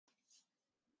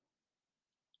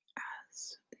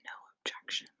as no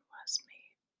objection was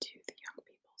made to the young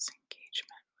people's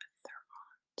engagement with their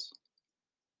aunt,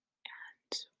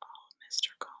 and all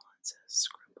Mr. Collins's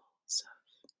scruples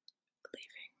of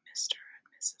leaving Mr. and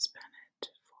Mrs. Bennet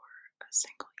for a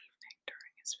single evening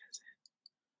during his visit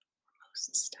were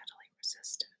most steadily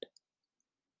resisted.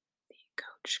 The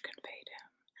coach conveyed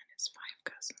him and his 5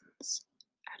 cousins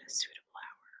at a suitable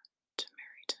hour to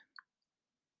Meryton,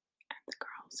 and the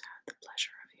girls had the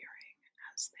pleasure of hearing,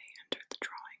 as they entered the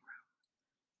drawing-room,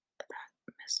 that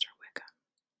Mr. Wickham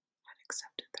had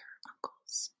accepted their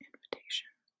uncle's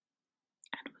invitation,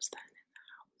 and was then in the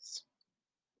house.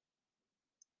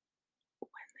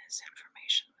 When this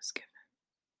information was given,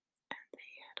 and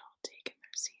they had all taken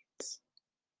their seats,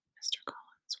 Mr.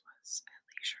 Collins was at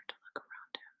leisure to look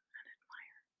around him and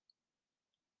admire,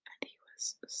 and he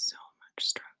was so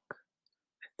much struck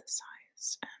with the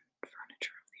size and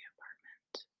furniture of the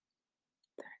apartment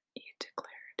that he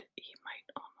declared he might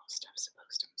almost have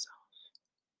supposed himself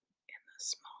in the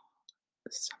small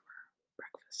summer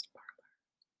breakfast parlour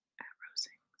at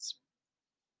Rosings,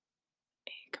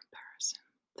 a comparison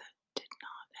that did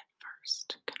not at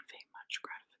first convey much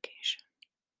gratification,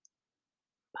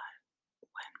 but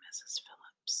when Mrs.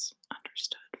 Phillips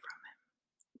understood from him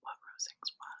what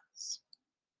Rosings was,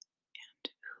 and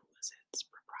who was its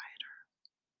proprietor,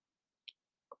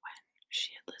 when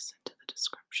she had listened to the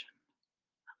description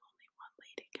of only one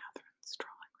Lady Catherine's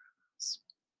drawing-rooms,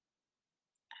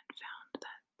 and found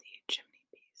that the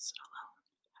chimney-piece alone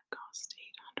had cost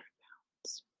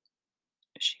 £800,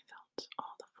 she felt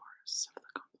all the force of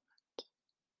the compliment,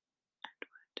 and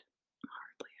would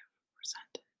hardly have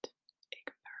resented a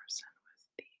comparison with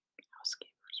the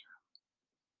housekeeper's room.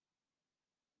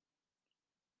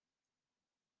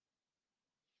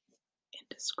 In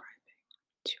describing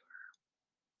to her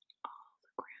all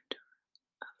the grandeur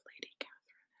of Lady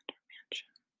Catherine and her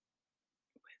mansion,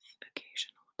 with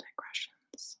occasional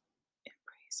digressions in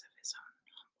praise of his own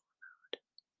humble abode,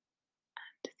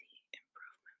 and the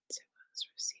improvements it was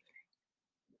receiving,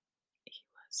 he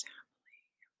was happily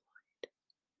employed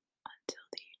until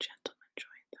the gentlemen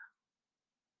joined them,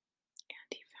 and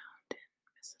he found in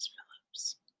Mrs.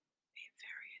 Phillips a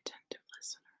very attentive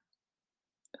listener,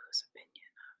 whose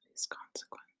opinion of his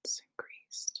consequence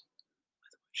increased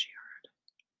with what she heard,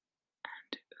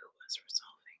 and who was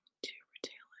resolving to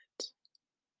retail it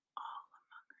all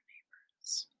among her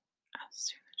neighbours as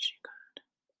soon as she could.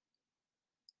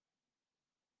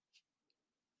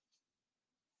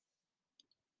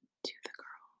 To the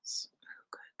girls who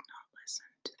could not listen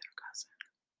to their cousin,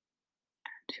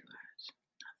 and who had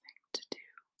nothing to do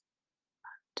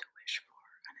but to wish for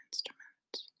an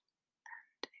instrument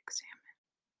and examine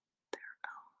their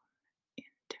own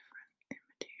indifferent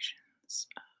imitations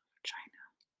of china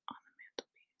on the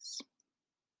mantelpiece,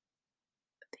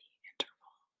 the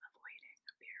interval of waiting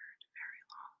appeared very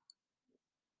long.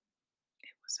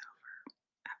 It was over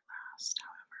at last,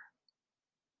 however.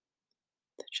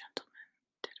 The gentlemen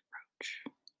did approach,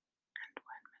 and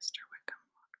when Mr. Wickham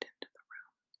walked into the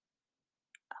room,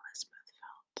 Elizabeth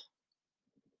felt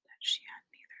that she had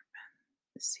neither been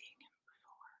seeing him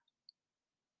before,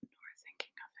 nor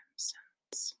thinking of him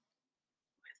since,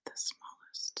 with the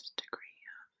smallest degree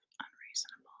of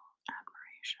unreasonable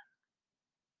admiration.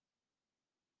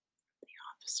 The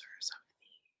officers of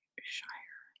the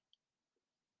shire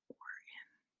were in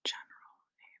general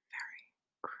a very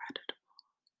creditable,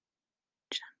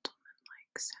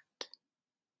 gentlemanlike set,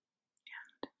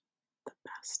 and the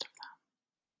best of them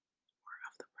were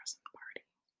of the present party.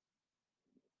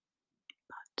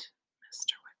 But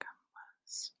Mr. Wickham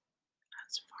was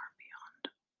as far beyond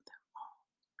them all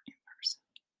in person,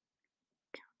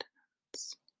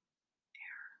 countenance,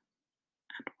 air,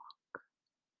 and walk,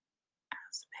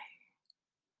 as they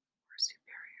were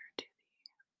superior to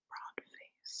the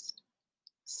broad-faced,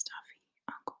 stuffy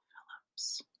Uncle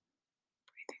Phillips,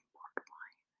 breathing port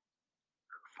wine,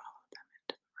 who followed them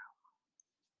into the room.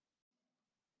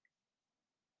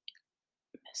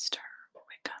 Mr.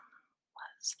 Wickham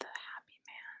was the happy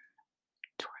man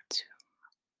towards whom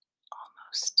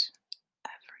almost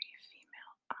every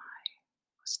female eye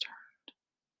was turned,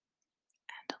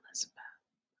 and Elizabeth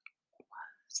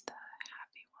was the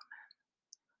happy woman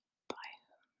by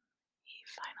whom he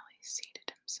finally seated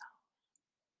himself,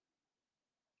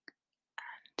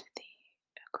 and the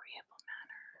agreeable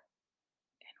manner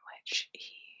in which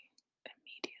he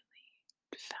immediately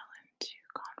fell into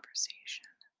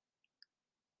conversation,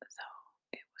 though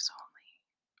it was only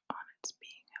on its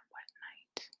being a wet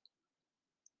night,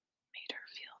 made her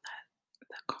feel that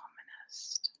the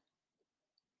commonest,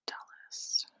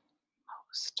 dullest,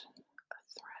 most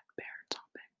threadbare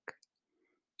topic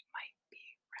might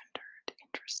be rendered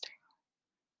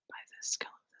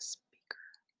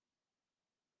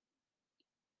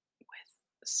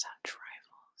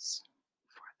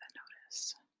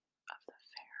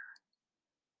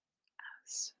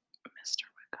as Mr.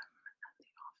 Wickham and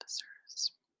the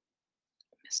officers,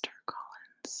 Mr.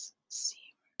 Collins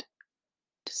seemed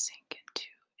to sink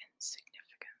into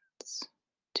insignificance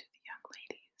to the young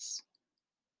ladies.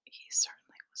 He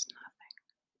certainly was nothing,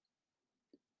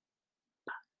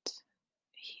 but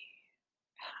he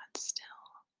had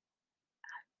still,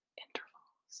 at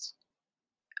intervals,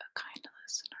 a kind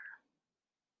listener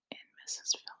in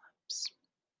Mrs. Phillips,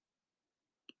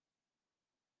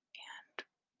 and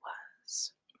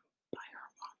was, by her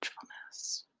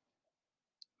watchfulness,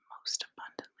 most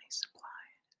abundantly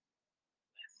supplied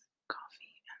with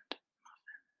coffee and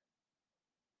muffin.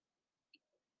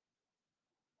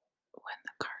 When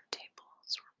the card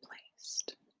tables were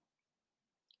placed,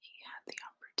 he had the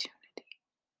opportunity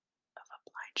of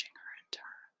obliging her in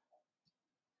turn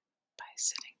by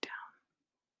sitting down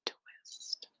to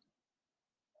whist.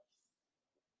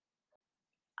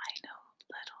 "I know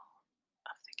little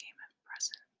of the game at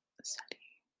present," said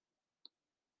he,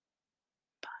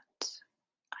 "but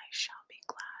I shall be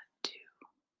glad to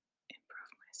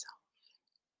improve myself,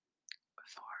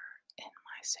 for in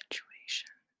my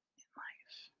situation in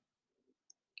life."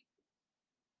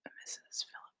 Mrs.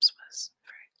 Phillips was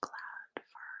very glad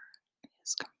for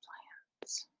his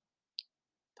compliance,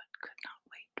 but could not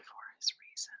wait for his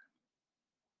reason.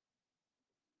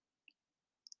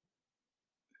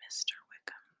 Mr.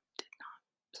 Wickham did not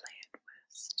play at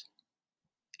whist,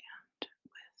 and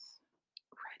with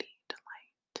ready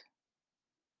delight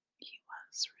he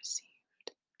was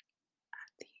received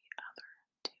at the other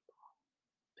table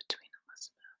between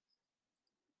Elizabeth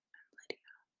and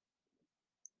Lydia.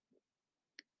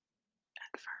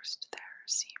 At first there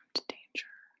seemed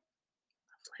danger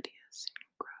of Lydia's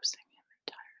engrossing him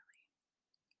entirely,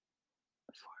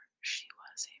 for she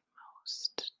was a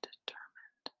most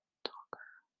determined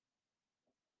talker,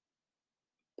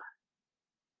 but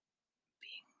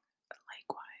being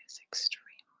likewise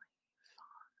extremely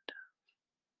fond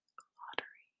of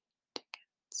lottery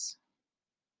tickets,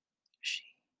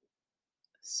 she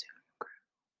soon grew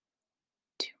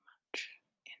too much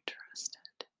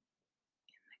interested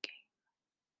in the game,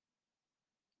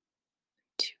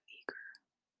 too eager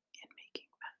in making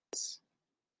bets,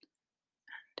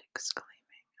 and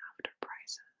exclaiming after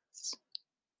prizes,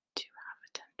 to have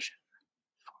attention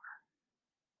for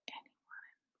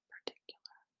anyone in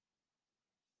particular.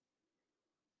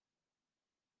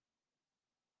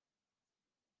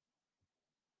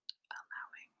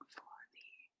 Allowing for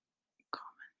the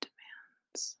common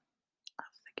demands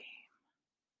of the game,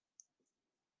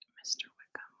 Mr.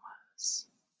 Wickham was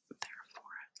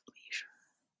therefore at leisure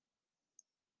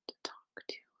to talk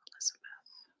to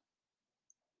Elizabeth,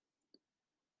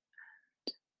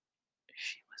 and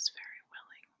she was very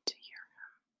willing to hear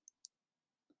him,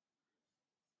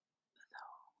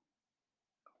 though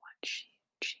what she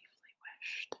chiefly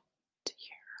wished to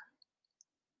hear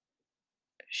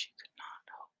she could not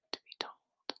hope to be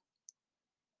told.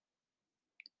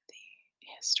 The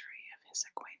history of his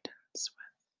acquaintance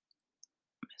with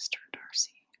Mr.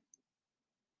 Darcy.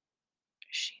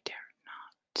 She dared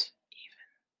not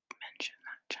even mention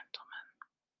that gentleman.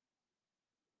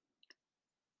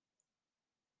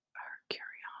 Her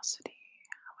curiosity,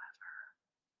 however,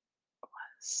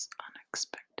 was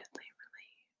unexpectedly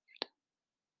relieved.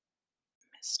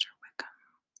 Mr. Wickham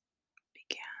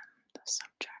began the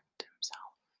subject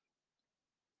himself.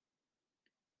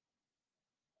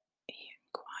 He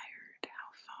inquired how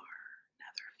far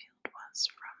Netherfield was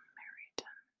from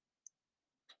Meryton,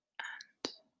 and,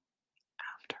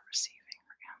 after receiving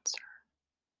her answer,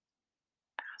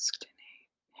 asked in a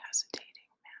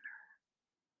hesitating manner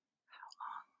how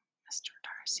long Mr.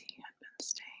 Darcy had been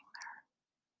staying there.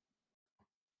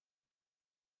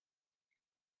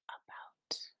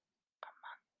 "About a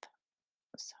month,"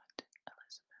 said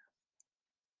Elizabeth,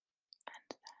 and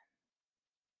then,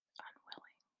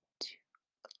 unwilling to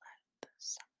let the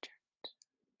subject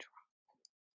drop,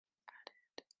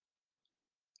 added,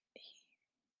 "He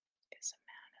is a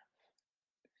man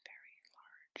of very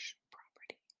large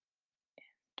property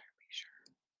in Derbyshire,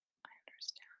 I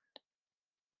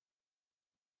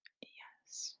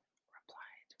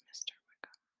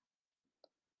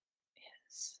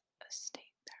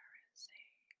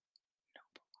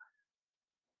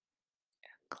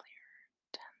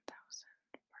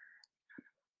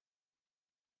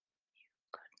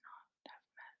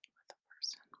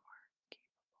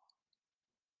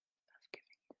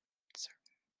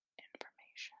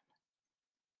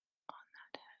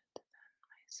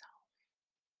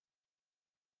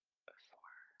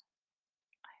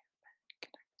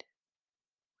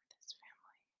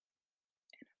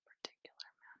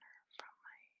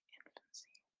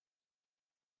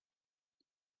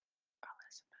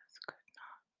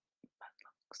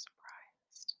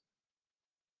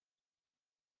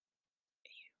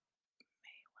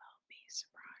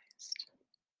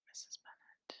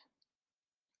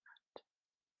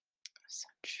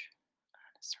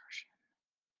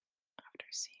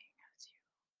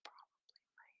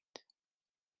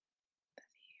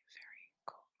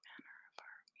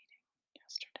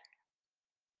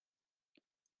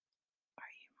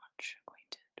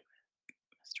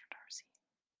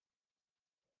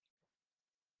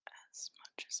as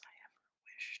much as I ever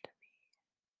wish to be,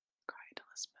 cried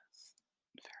Elizabeth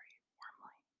very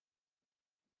warmly.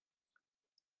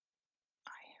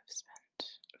 I have spent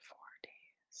 4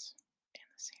 days in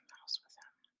the same house with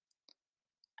him,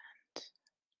 and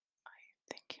I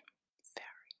think him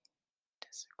very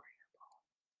disagreeable.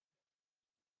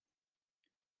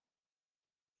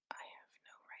 I have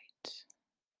no right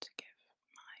to give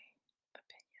my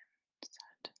opinion,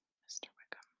 said Mr.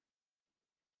 Wickham,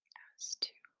 as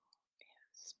to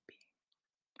his being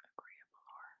agreeable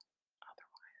or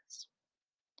otherwise.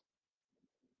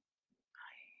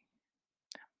 I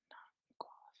am not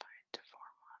qualified to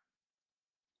form one.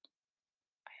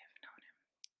 I have known him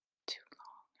too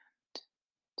long and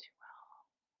too well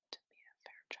to be a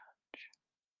fair judge.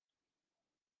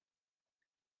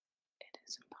 It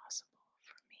is impossible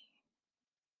for me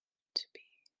to be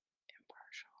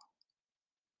impartial,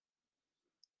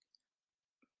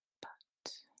 but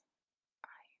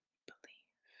I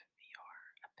believe your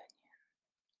opinion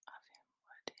of him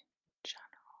would in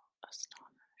general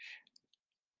astonish,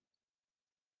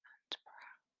 and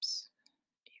perhaps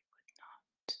you would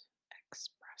not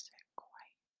express it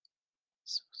quite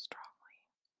so strongly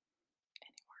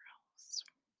anywhere else.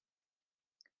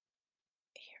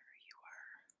 Here you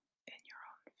are in your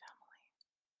own family.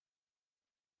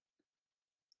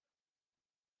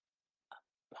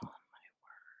 Upon my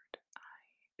word, I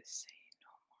say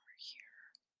no more here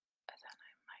than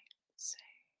I might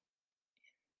say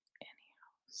in any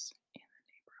house in the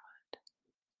neighborhood,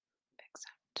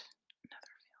 except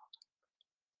Netherfield.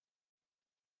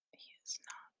 He is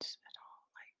not at all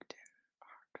liked in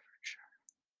Hertfordshire.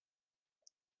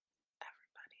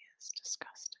 Everybody is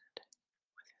disgusted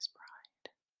with his pride.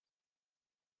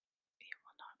 You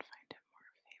will not find him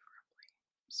more favorably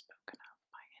spoken of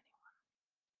by anyone.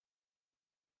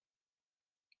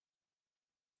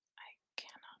 I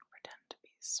cannot pretend to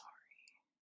be sorry,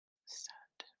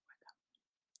 said Wickham,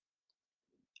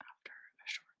 after a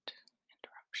short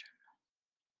interruption,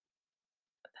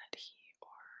 that he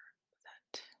or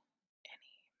that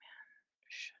any man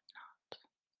should not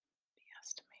be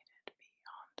estimated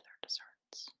beyond their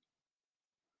deserts.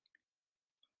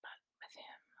 But with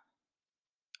him,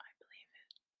 I believe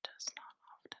it does not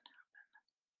often happen.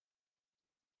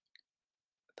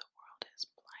 The world is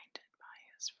blinded by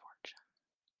his fortune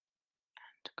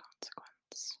and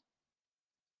consequence,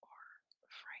 or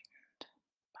frightened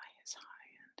by his high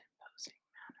and imposing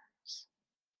manners,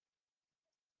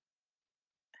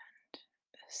 and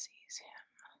sees him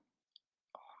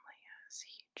only as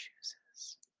he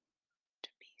chooses to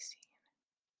be seen.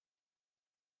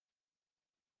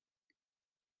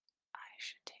 I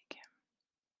should take him,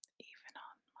 even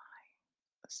on my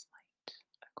slight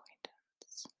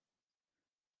acquaintance,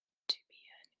 to be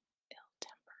an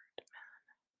ill-tempered man.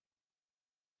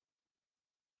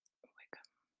 Wickham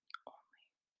only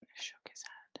shook his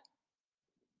head.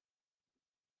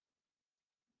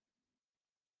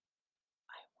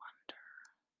 I wonder,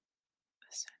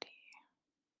 said he,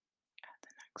 at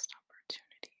the next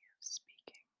opportunity of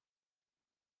speaking,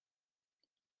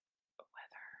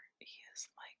 whether he is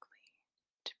likely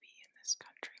to be in this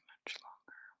country much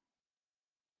longer.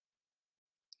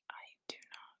 I do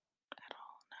not at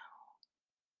all know,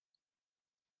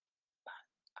 but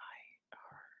I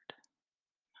heard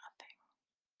nothing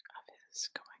of his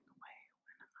going away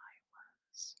when I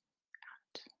was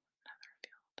at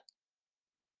Netherfield.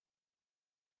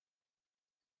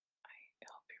 I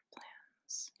hope your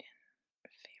plans in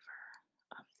favor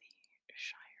of the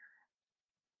Shire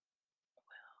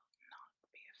will not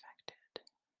be affected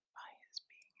by his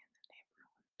being in the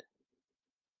neighborhood.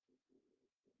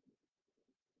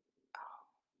 Oh,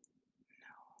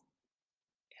 no,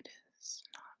 it is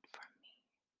not for me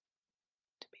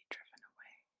to be driven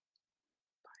away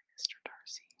by Mr.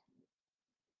 Darcy.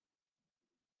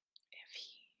 If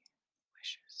he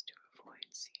wishes to avoid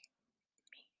seeing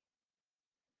me,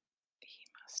 he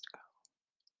must go.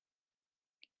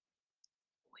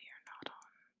 We are not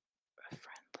on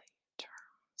friendly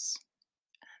terms,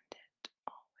 and it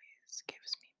always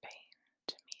gives me pain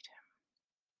to meet him.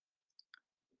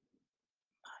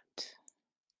 But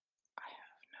I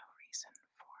have no reason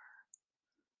for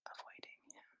avoiding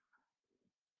him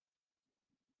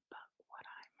but what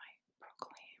I might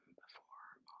proclaim before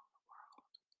all the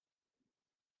world,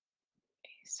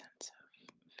 a sense of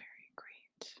very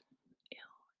great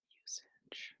ill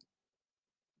usage,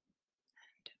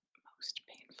 and most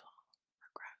painful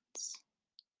regrets,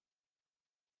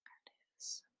 and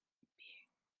his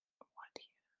being what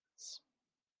he is.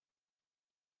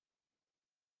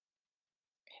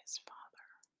 His father,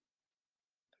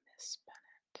 Miss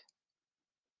Bennet,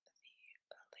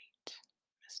 the late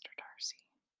Mr. Darcy,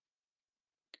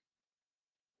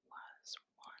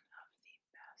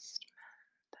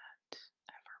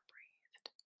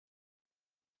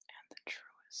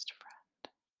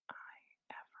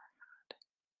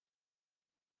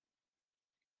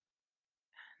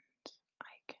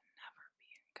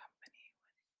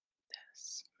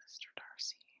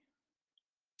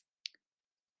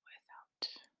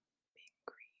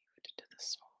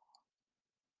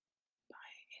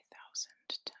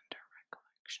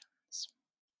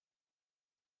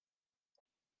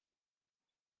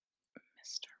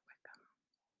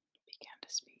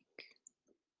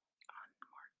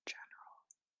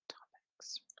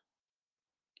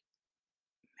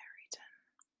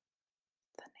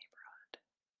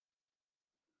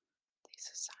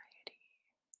 society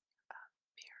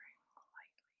appearing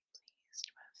lightly pleased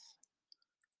with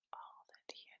all that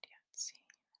he had yet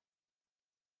seen,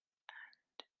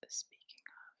 and speaking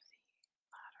of the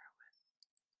latter with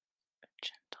a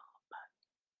gentle but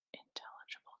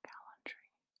intelligible gallantry.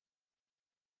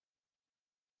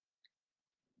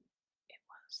 It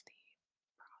was the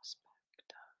prospect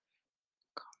of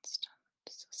constant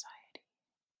society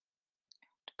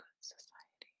and good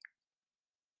society,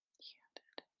 he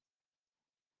added,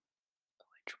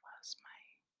 which was my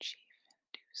chief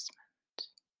inducement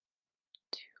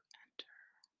to enter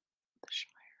the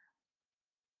Shire.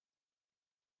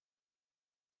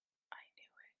 I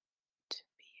knew it to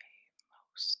be a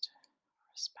most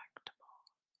respectable,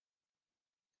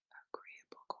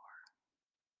 agreeable corps,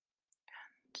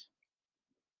 and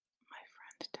my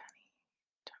friend Denny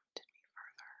tempted me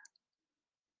further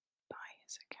by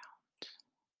his account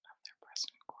of their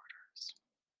present quarters,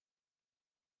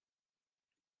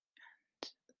 and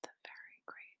the very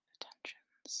great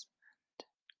attentions and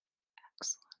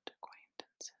excellent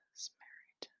acquaintances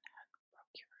Meryton had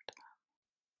procured them.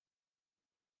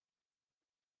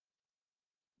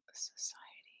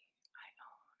 Society, I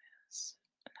own, is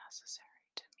necessary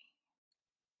to me.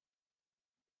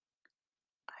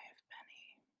 I have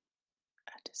been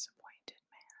a disappointed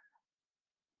man,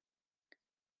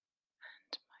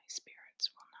 and my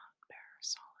spirits will not bear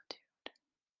solitude.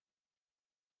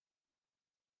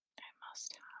 I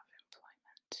must have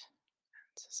employment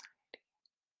and society.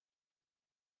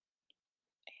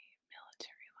 A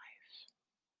military life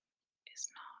is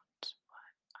not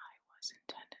what I was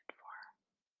intended for,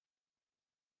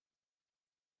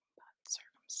 but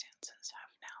circumstances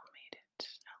have now made it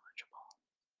eligible.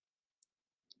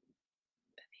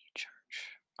 The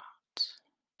church ought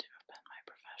to have been my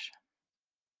profession.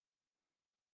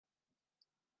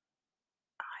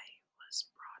 I was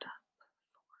brought up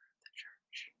for the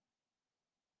church,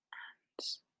 and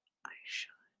I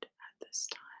should at this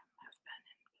time have been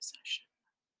in possession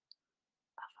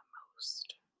of a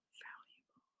most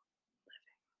valuable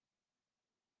living,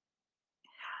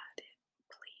 had it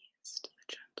pleased the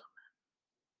gentleman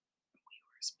we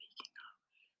were speaking of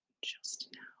just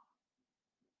now.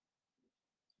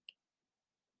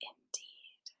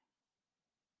 Indeed,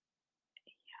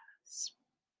 yes.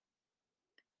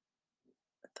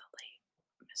 The late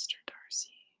Mr.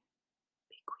 Darcy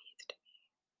bequeathed me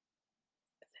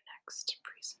the next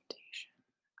presentation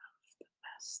of the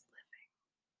best living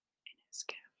in his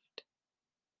gift.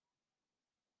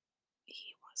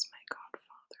 He was my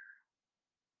godfather,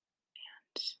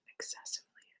 and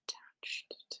excessively attached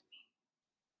to me.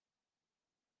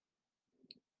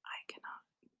 I cannot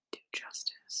do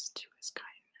justice to his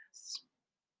kindness.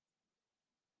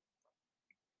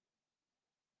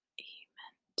 He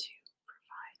meant to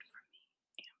provide for me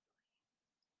amply,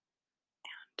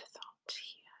 and thought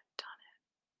he had done it,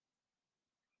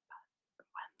 but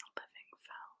when the living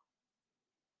fell,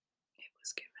 it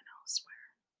was given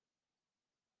elsewhere.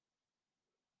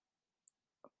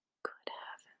 Good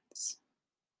heavens,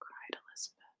 cried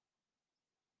Elizabeth.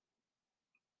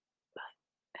 But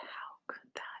how could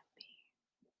that be?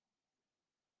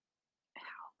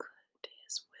 How could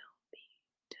his will be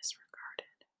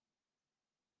disregarded?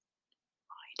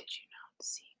 Why did you not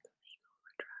seek legal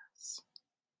redress?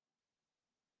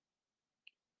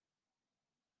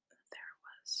 There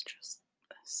was just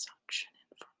such an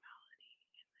informality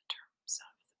in the terms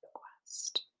of the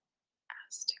bequest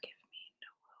as to give me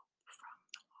no hope from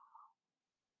the law.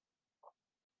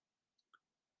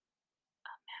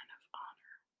 A man of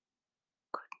honor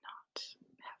could not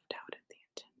have doubted the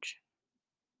intention,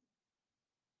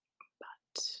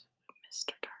 but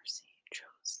Mr. Darcy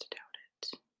chose to doubt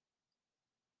it,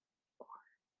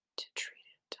 or to treat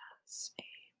it as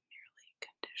a merely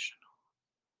conditional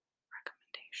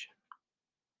recommendation,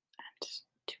 and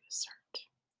to assert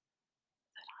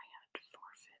that I had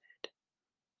forfeited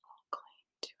all claim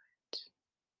to it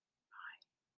by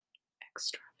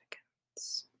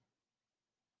extravagance,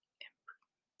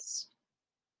 imprudence,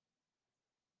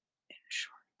 in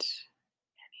short,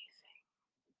 anything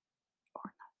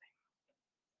or nothing.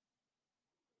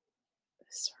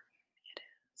 Certain it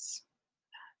is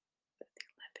that the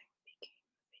living became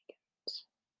vacant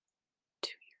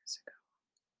 2 years ago,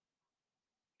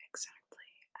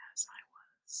 exactly as I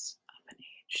was of an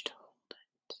age to hold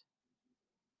it,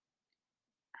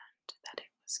 and that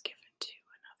it was given to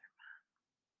another man,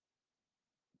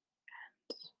 and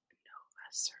no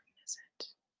less certain is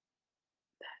it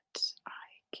that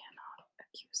I cannot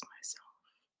accuse myself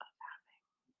of having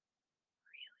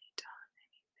really done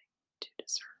anything to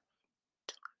deserve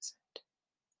to lose it.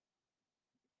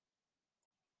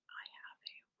 I have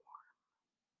a warm,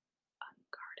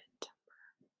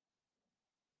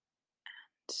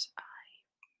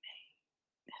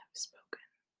 spoken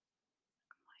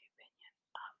my opinion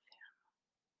of him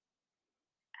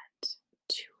and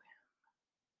to him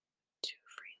too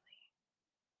freely.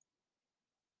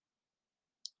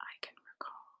 I can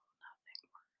recall nothing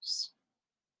worse.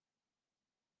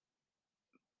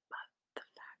 But the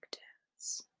fact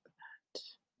is that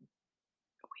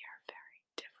we are very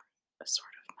different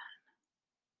sort of men,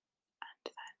 and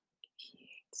that he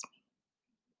hates me.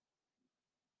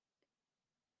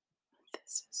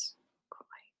 This is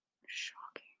quite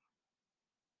shocking.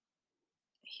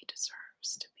 He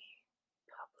deserves to be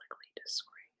publicly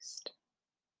disgraced.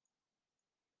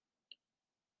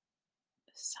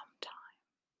 Sometime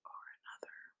or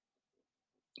another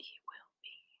he will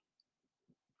be,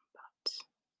 but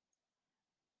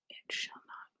it shall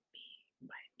not be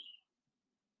by me.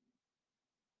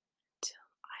 Till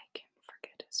I can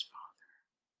forget his father,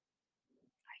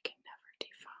 I can never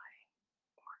defy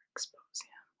or expose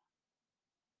him.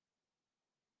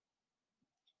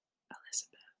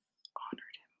 Elizabeth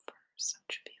honored him for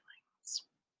such feelings,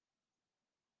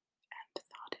 and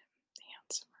thought him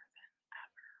handsomer than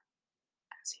ever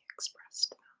as he expressed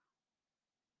them.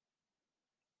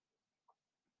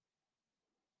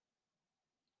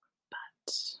 But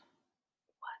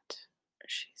what,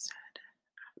 she said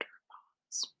after a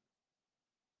pause,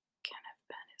 can have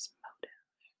been his motive?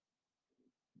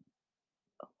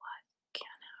 What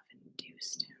can have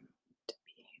induced him to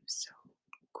behave so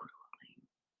cruelly?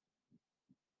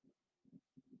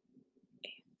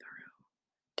 A thorough,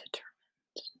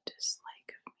 determined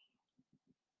dislike of me,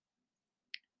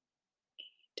 a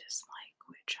dislike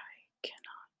which I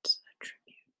cannot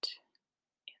attribute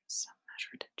in some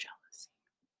measure to jealousy.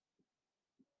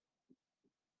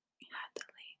 Had the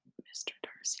late Mr.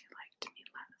 Darcy liked me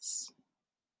less,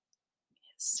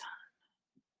 his son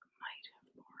might have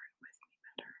borne with me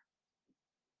better.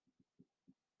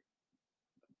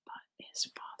 But his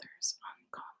father's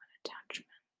uncommon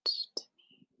attachment to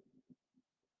me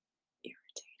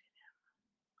irritated him,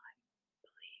 I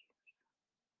believe,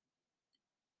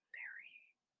 very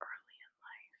early in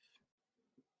life.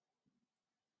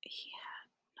 He had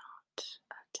not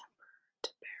a temper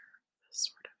to bear the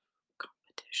sort of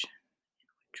competition in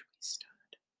which we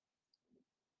stood,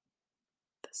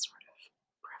 the sort of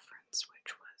preference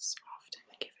which was often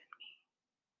given me.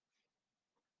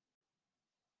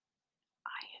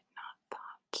 I had not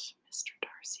thought Mr.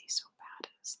 Darcy so bad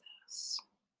as this,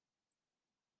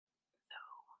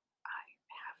 though I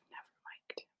have never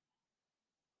liked him.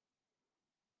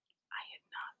 I had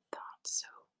not thought so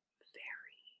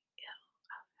very ill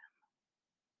of him.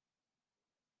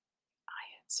 I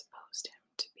had supposed him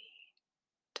to be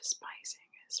despising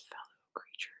his fellow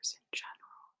creatures in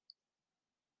general,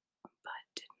 but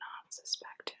did not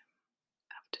suspect him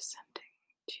of descending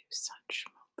to such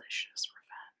malicious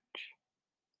revenge,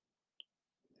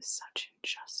 such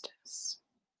injustice,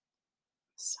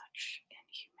 such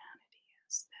inhumanity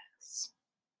as this.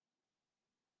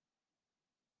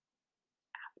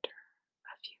 After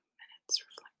a few minutes'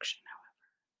 reflection, however,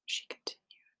 she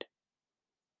continued,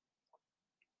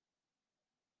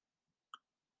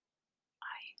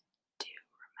 I do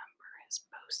remember his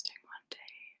boasting one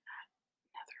day at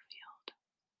Netherfield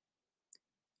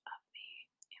of the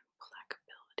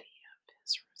implacability of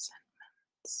his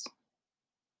resentments,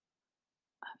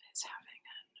 of his having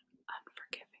an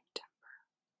unforgiving temper.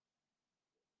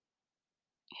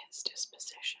 His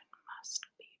disposition must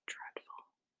be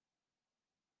dreadful.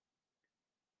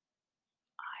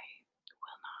 I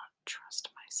will not trust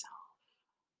myself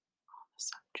on the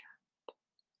subject,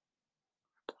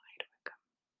 replied Wickham.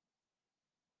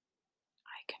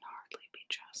 I can hardly be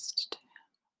just to him.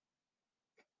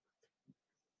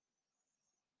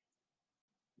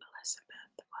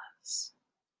 Elizabeth was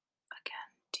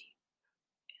again deep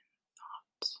in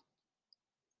thought,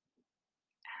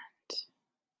 and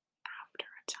after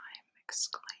a time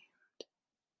exclaimed,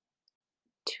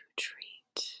 to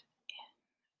treat in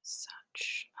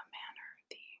such a manner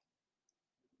the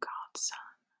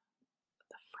godson,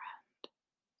 the friend,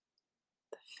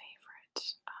 the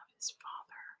favourite of his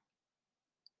father.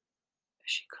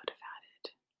 She could have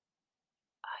added,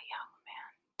 a young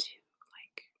man too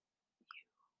like you,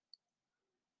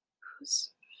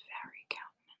 whose very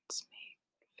countenance may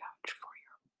vouch for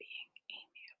your being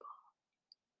amiable.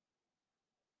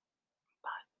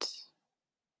 But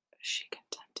she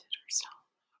contented herself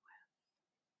with,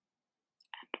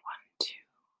 and one too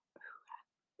who had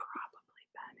probably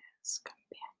been his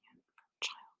companion from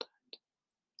childhood,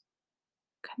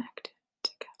 connected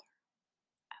together,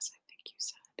 as I think you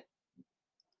said,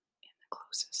 in the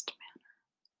closest manner.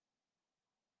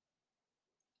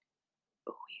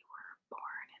 We were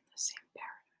born in the same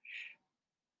parish,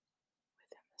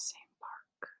 within the same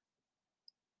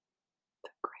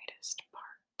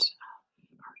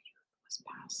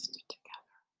passed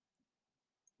together.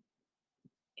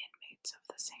 Inmates of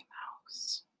the same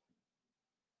house,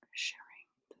 sharing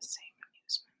the same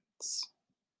amusements,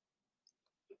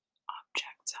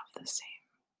 objects of the same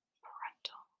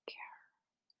parental care.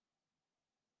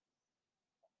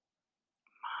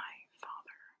 My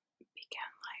father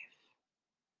began life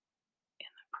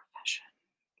in the profession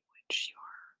which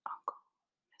your uncle,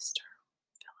 Mr.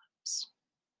 Phillips,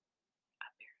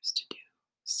 appears to do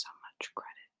so much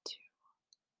credit to,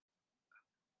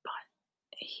 but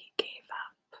he gave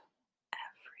up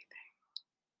everything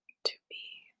to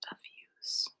be of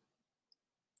use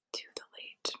to the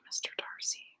late Mr.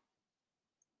 Darcy,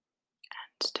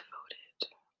 and devoted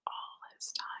all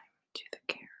his time to the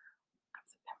care of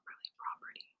the Pemberley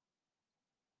property.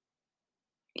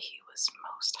 He was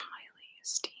most highly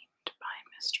esteemed by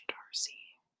Mr.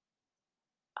 Darcy,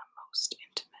 a most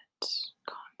intimate,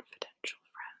 confidential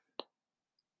friend.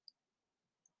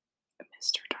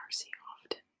 Mr. Darcy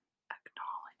often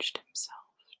acknowledged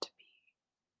himself to be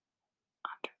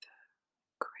under the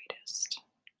greatest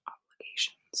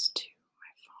obligations to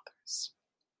my father's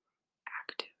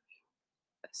active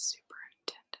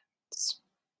superintendence,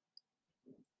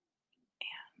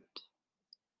 and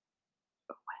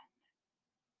when,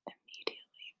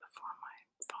 immediately before my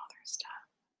father's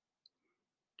death,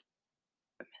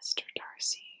 Mr.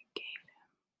 Darcy gave him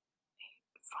a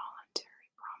voluntary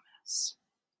promise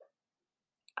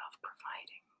of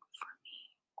providing for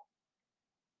me,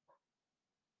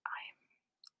 I am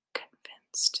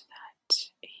convinced that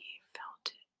he felt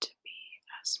it to be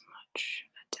as much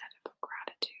a debt of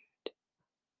gratitude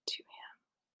to him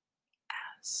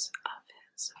as of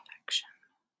his affection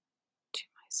to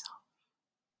myself.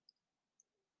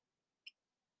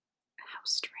 How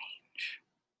strange,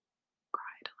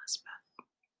 cried Elizabeth.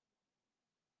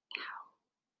 How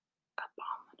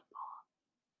abominable.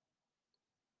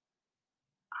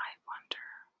 I wonder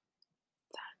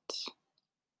that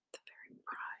the very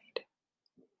pride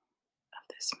of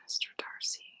this Mr.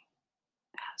 Darcy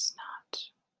has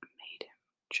not made him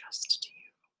just to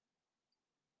you,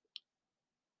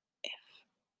 if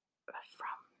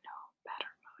from no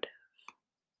better motive,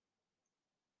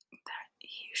 that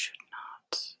he should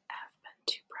not have been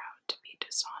too proud to be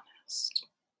dishonest,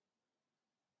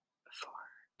 for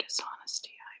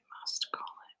dishonesty I must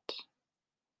call it.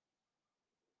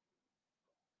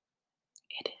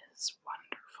 It is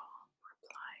wonderful,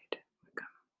 replied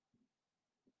Wickham,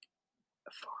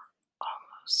 for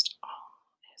almost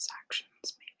all his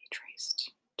actions may be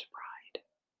traced to pride,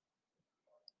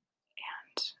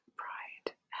 and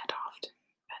pride had often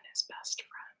been his best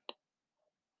friend.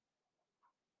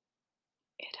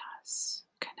 It has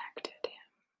connected him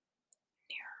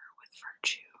nearer with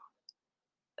virtue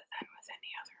than with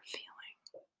any other feeling.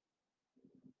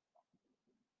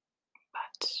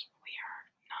 But we are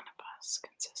none of us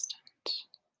consistent,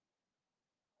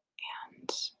 and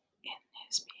in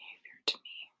his behavior to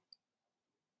me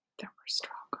there were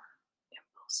stronger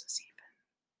impulses even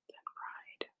than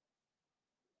pride.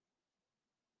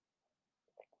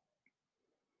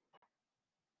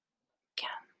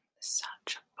 Can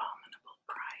such abominable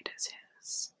pride as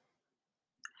his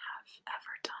have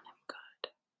ever done him good?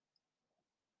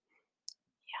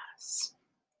 Yes,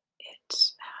 it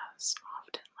has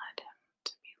often led him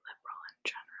to be liberal and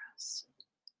generous,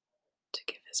 to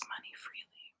give his money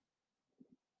freely,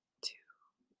 to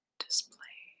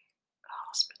display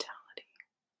hospitality,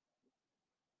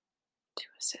 to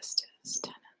assist his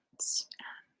tenants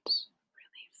and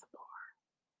relieve the poor.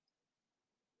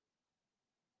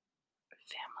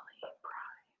 Family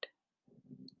pride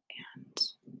and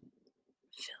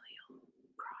filial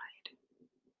pride,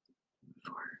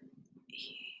 for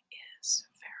he is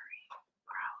very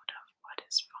proud of what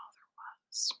his father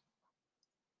was,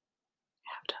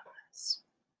 have done this,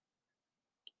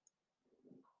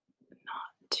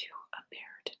 not to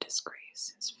appear to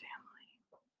disgrace his family,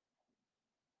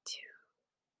 to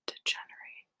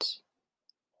degenerate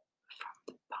from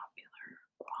the popular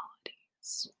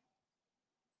qualities,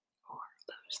 or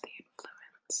lose the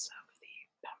influence of the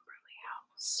Pemberley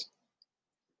house,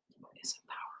 is a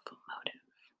powerful motive.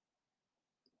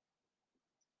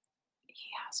 He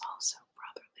has also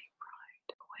brotherly pride,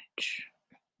 which,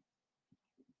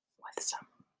 with some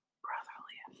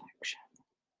brotherly affection,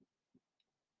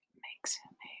 makes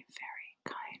him a very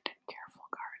kind and careful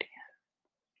guardian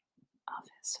of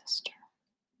his sister.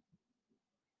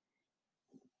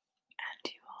 And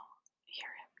you will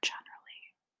hear him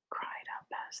generally cried up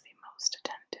as the most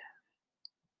attentive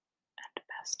and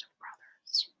best of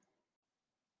brothers.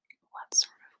 What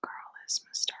sort of girl is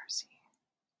Miss Darcy?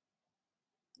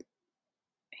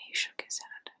 He shook his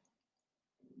head.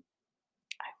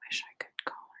 I wish I could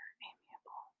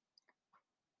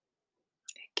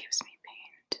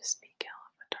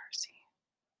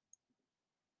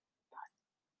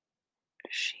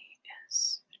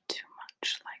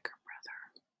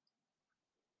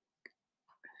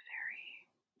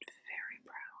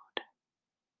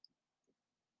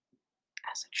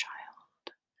As a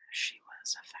child, she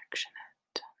was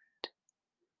affectionate and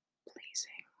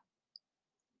pleasing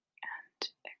and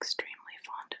extremely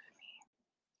fond of me,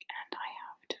 and I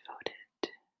have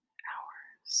devoted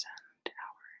hours and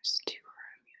hours to her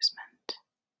amusement.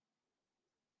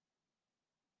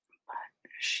 But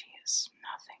she is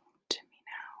nothing to me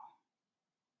now.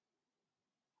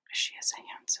 She is a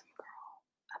handsome girl,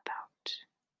 about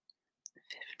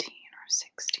 15 or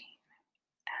 16,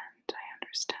 and I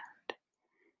understand,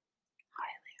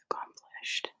 highly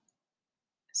accomplished.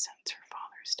 Since her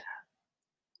father's death,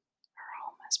 her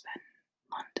home has been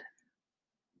London,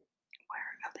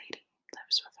 where a lady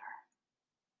lives with her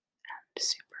and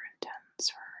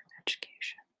superintends her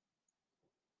education.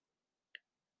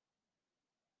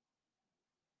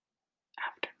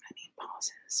 After many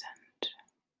pauses and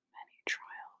many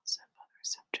trials of other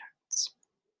subjects,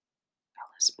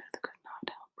 Elizabeth could not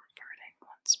help reverting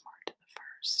once more to the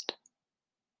first,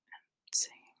 and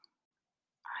saying,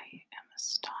 "I am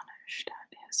astonished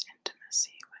at his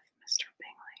intimacy with Mr.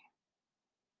 Bingley.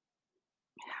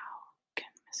 How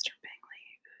can Mr.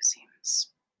 Bingley, who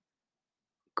seems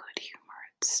good humour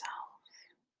itself,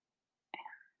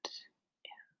 and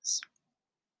is,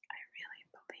 I really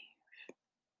believe,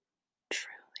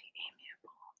 truly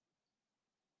amiable,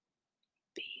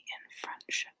 be in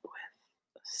friendship with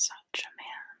such a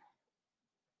man?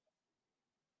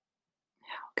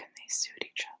 How can they suit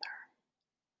each other?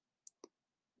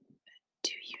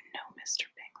 Do you know Mr.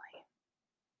 Bingley?"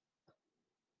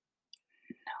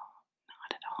 "No,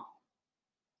 not at all.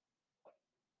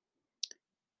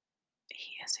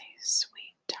 He is a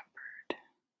sweet-tempered,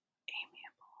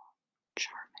 amiable,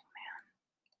 charming man.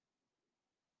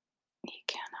 He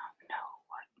cannot know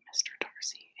what Mr.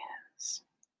 Darcy is."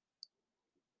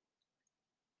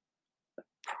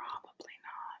 "Probably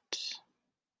not,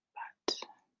 but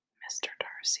Mr.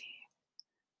 Darcy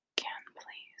can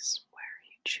please where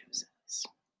he chooses.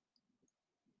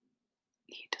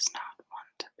 He does not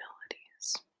want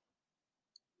abilities.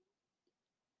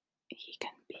 He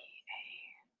can be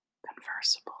a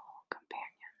conversable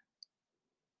companion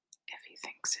if he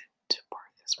thinks it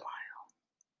worth his while.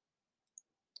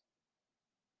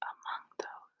 Among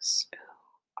those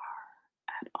who are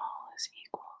at all his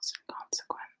equals in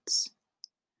consequence,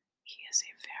 he is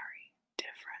a very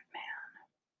different man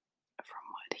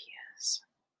from what he is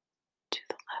to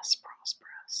the less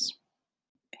prosperous.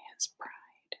 His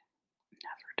pride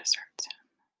never deserts him,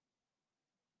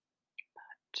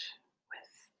 but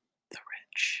with the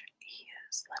rich he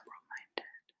is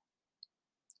liberal-minded,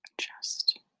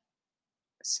 just,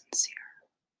 sincere,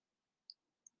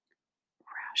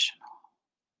 rational,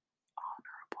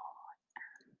 honorable,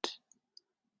 and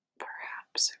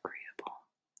perhaps agreeable,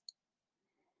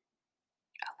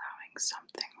 allowing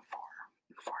something for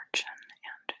fortune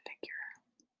and figure.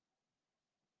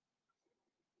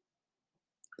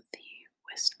 The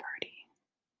whist party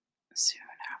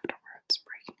soon afterwards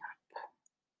breaking up,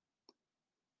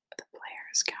 the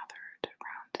players gathered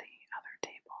round the other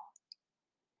table,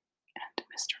 and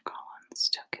Mr. Collins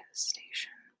took his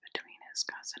station between his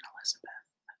cousin Elizabeth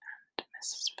and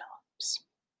Mrs. Phillips.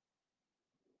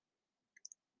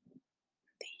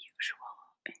 The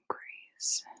usual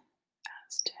inquiries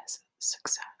as to his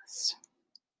success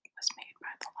was made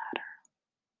by the latter.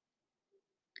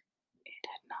 It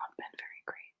had not been very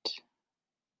great.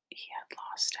 He had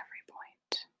lost every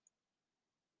point.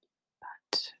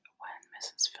 But when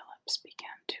Mrs. Phillips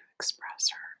began to express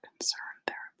her concern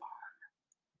thereupon,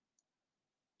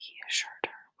 he assured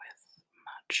her with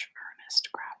much earnest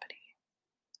gravity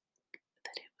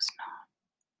that it was not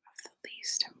of the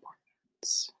least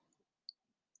importance,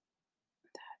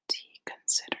 that he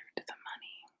considered the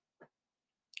money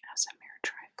as a mere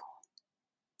trifle,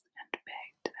 and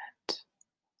begged that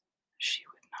she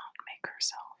would not make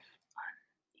herself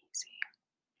uneasy.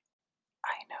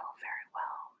 "I know very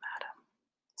well, madam,"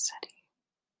 said he,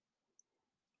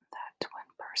 "that when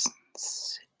persons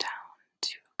sit down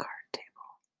to a card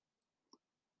table,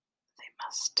 they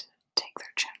must take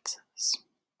their chances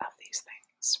of these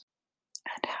things,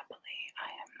 and happily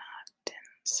I am not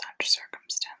in such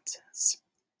circumstances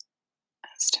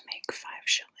as to make 5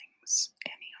 shillings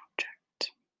any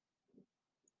object.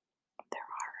 There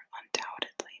are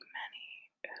undoubtedly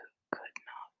many who could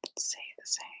not say the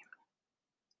same.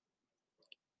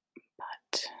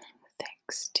 But,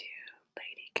 thanks to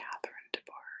Lady Catherine de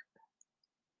Bourgh,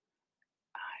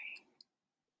 I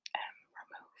am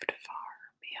removed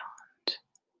far beyond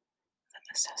the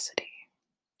necessity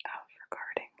of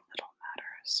regarding little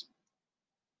matters."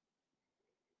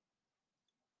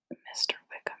 Mr.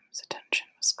 Wickham's attention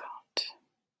was caught,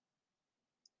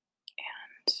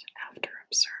 and after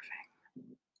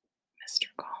observing Mr.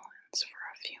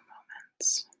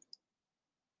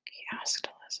 asked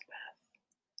Elizabeth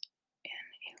in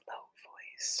a low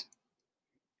voice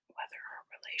whether her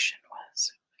relation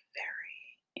was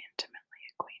very intimately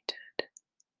acquainted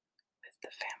with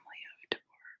the family of de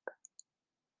Bourgh.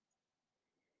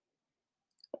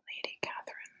 Lady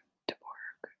Catherine de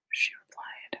Bourgh, she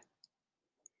replied,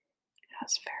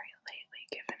 has very lately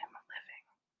given him a living.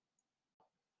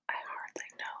 I hardly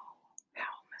know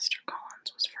how Mr. Collins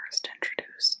was first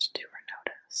introduced to her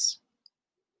notice,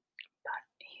 but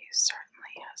he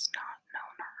certainly has not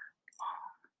known her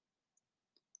long.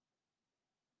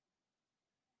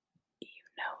 You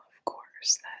know, of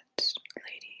course, that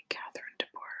Lady Catherine de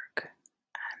Bourgh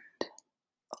and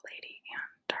Lady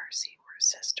Anne Darcy were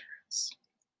sisters.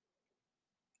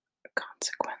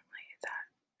 Consequently, that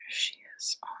she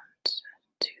is aunt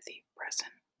to the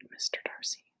present Mr.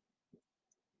 Darcy.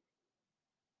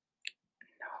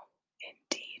 No,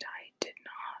 indeed I did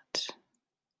not.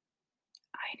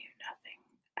 I knew nothing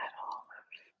at all of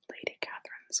Lady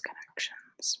Catherine's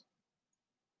connections.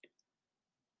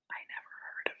 I never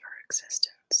heard of her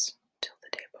existence till the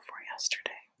day before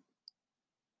yesterday.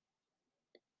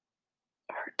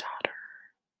 Her daughter,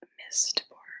 Miss de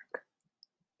Bourgh,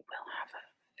 will have a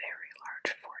very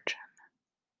large fortune,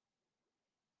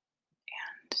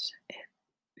 and it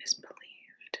is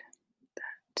believed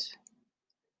that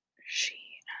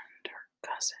she and her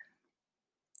cousin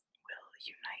will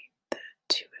unite the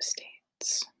two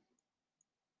estates.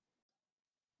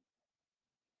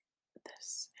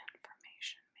 This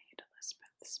information made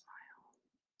Elizabeth smile,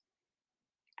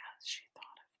 as she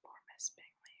thought of poor Miss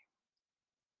Bingley.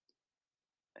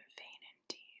 Vain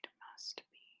indeed must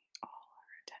be all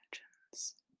her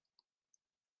attentions,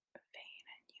 vain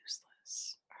and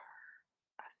useless her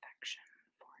affection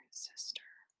for his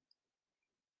sister,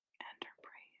 and her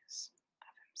praise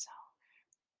of himself,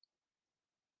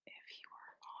 if he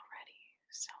were already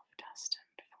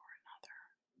self-destined for another.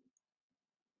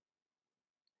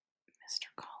 Mr.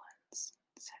 Collins,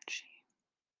 said she,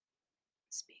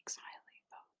 speaks highly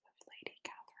both of Lady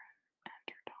Catherine and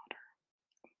her daughter,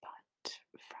 but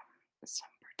from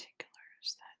some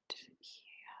particulars that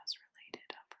he has related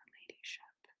of her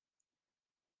ladyship,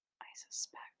 I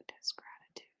suspect his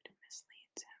gratitude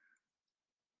misleads him,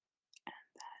 and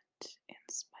that, in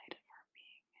spite of her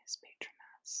being his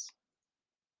patroness,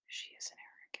 she is an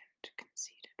arrogant,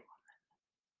 conceited woman.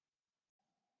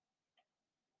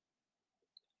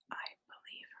 I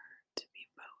believe her to be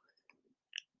both,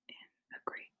 in a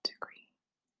great degree,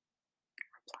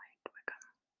 replied Wickham.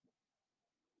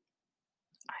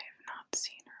 I have not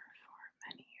seen her for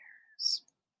many years,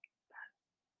 but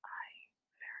I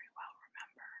very well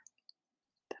remember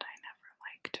that I never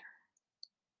liked her,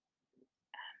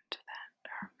 and that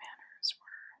her manners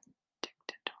were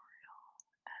dictatorial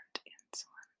and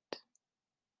insolent.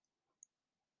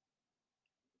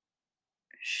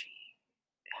 She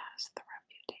has the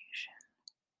reputation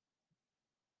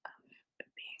of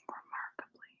being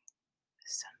remarkably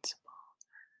sensible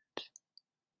and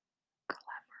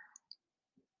clever,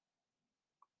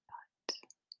 but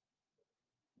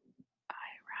I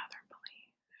rather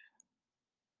believe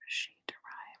she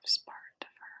derives part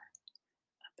of her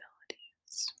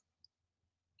abilities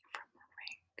from her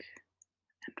rank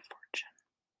and fortune,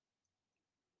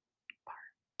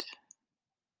 part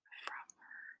from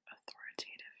her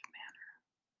authoritative manner,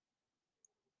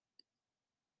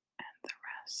 and the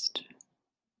rest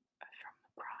from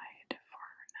the pride for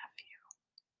her nephew,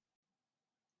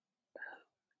 who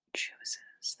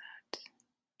chooses that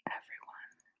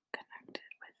everyone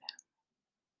connected with him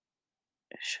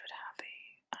should have a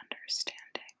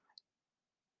understanding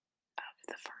of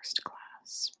the first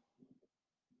class.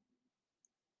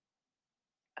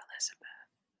 Elizabeth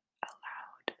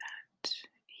allowed that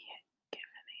he had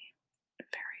given a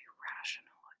very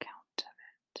rational account of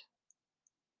it,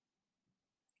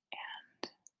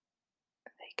 and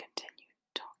they continued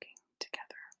talking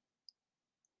together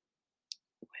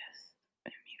with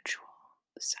mutual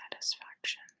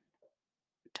satisfaction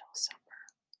till supper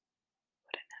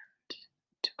put an end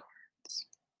to cards,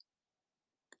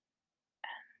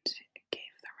 and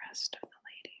gave the rest of the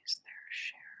ladies their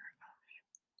share of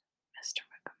Mr.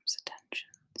 Wickham's attention.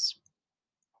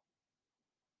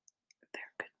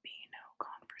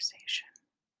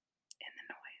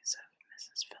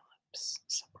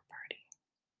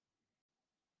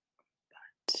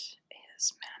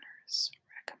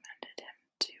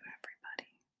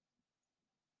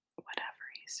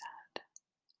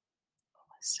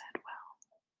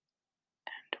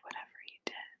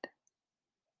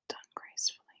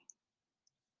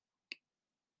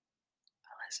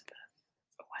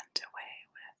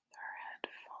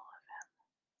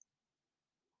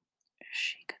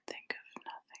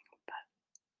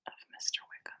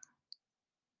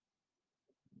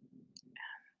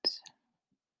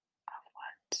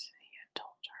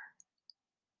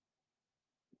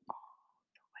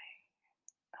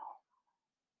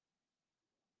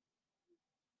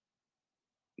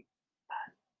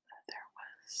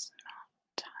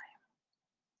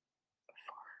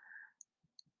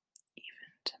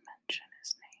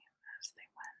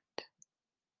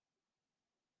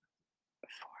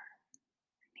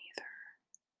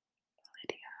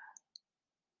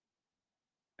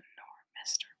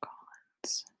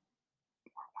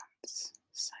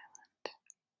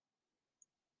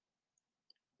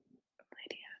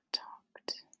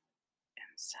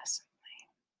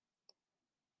 incessantly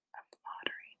of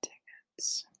lottery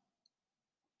tickets,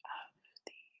 of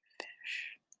the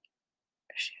fish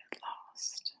she had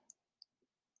lost,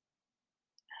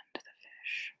 and the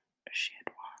fish she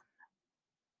had won.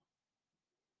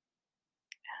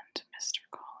 And Mr.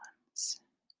 Collins,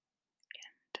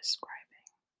 in describing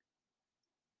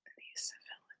the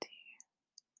civility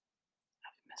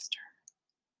of Mr.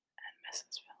 and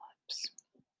Mrs. Phillips,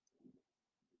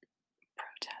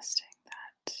 protesting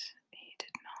that he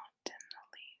did not in the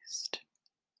least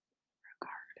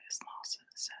regard his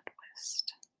losses at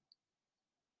whist,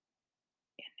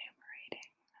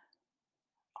 enumerating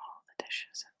all the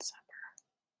dishes at supper,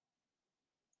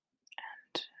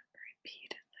 and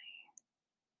repeatedly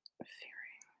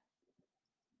fearing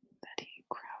that he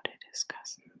crowded his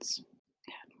cousins